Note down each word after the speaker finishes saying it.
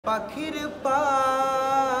Faqir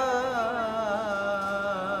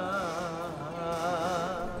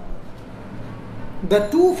The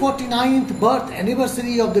 249th birth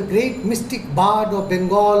anniversary of the great mystic bard of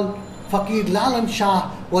Bengal, Faqir Lalon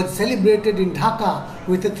Shah, was celebrated in Dhaka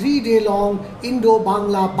with a 3-day-long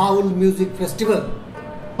Indo-Bangla Baul Music Festival.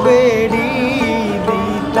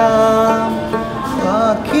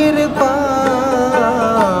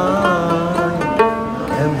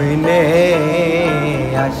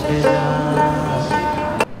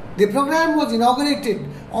 The program was inaugurated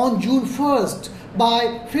on June 1st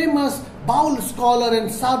by famous Baul scholar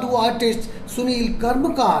and sadhu artist Sunil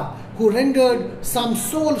Karmakar, who rendered some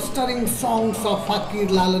soul-stirring songs of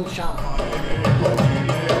Faqir Lalon Shah.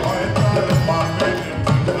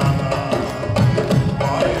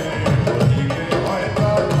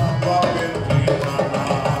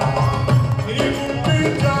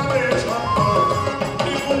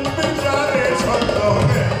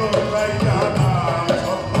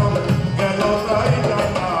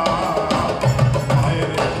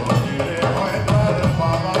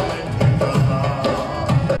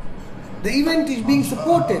 The event is being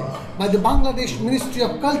supported by the Bangladesh Ministry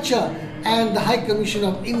of Culture and the High Commission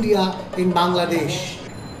of India in Bangladesh.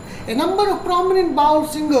 A number of prominent Baul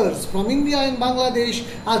singers from India and Bangladesh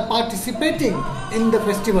are participating in the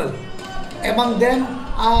festival. Among them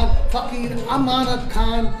are Faqir Amanat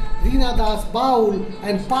Khan, Reena Das Baul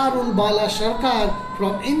and Parul Bala Sarkar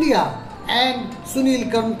from India, and Sunil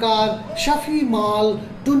Karmakar, Shafi Mal,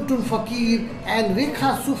 Tuntun Faqir and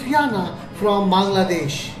Rekha Sufiana from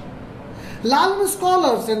Bangladesh. Lalon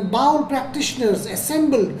scholars and Baul practitioners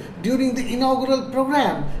assembled during the inaugural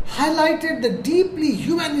program highlighted the deeply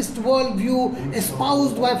humanist worldview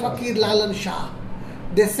espoused by Faqir Lalon Shah.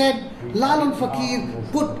 They said Lalon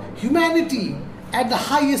Faqir put humanity at the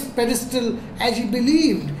highest pedestal as he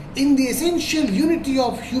believed in the essential unity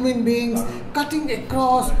of human beings, cutting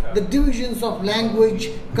across the divisions of language,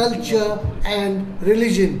 culture and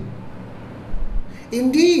religion.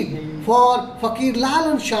 Indeed, for Faqir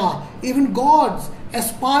Lalon Shah, even gods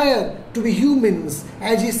aspire to be humans,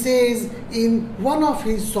 as he says in one of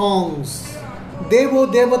his songs. Devo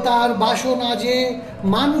devatar basho naje,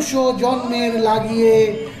 manusho jonmer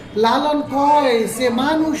lagiye, Lalon koy se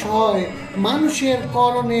manush hoy, manusher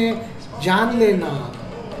korone janle na.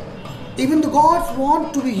 Even the gods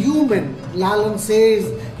want to be human. Lalon says,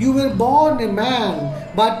 you were born a man,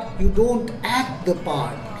 but you don't act the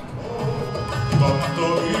part.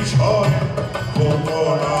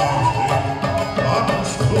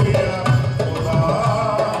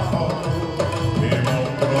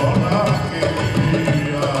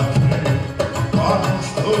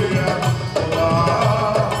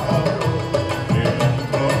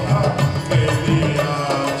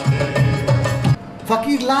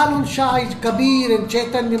 Faqir Lalon Shah is Kabir and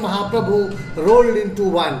Chaitanya Mahaprabhu rolled into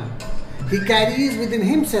one. He carries within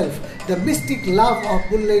himself the mystic love of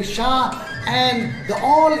Bulle Shah and the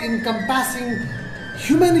all-encompassing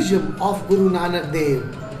humanism of Guru Nanak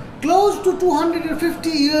Dev. Close to 250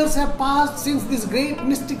 years have passed since this great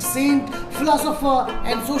mystic saint, philosopher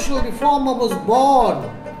and social reformer was born.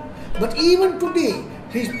 But even today,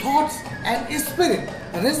 his thoughts and spirit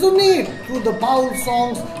resonate through the Baul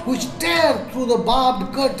songs which tear through the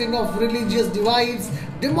barbed curtain of religious divides,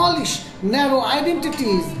 demolish narrow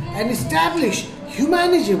identities and establish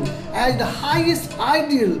humanism as the highest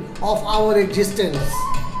ideal of our existence.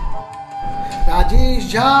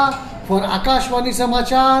 Rajesh Jha for Akashvani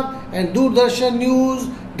Samachar and Doordarshan News,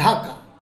 Dhaka.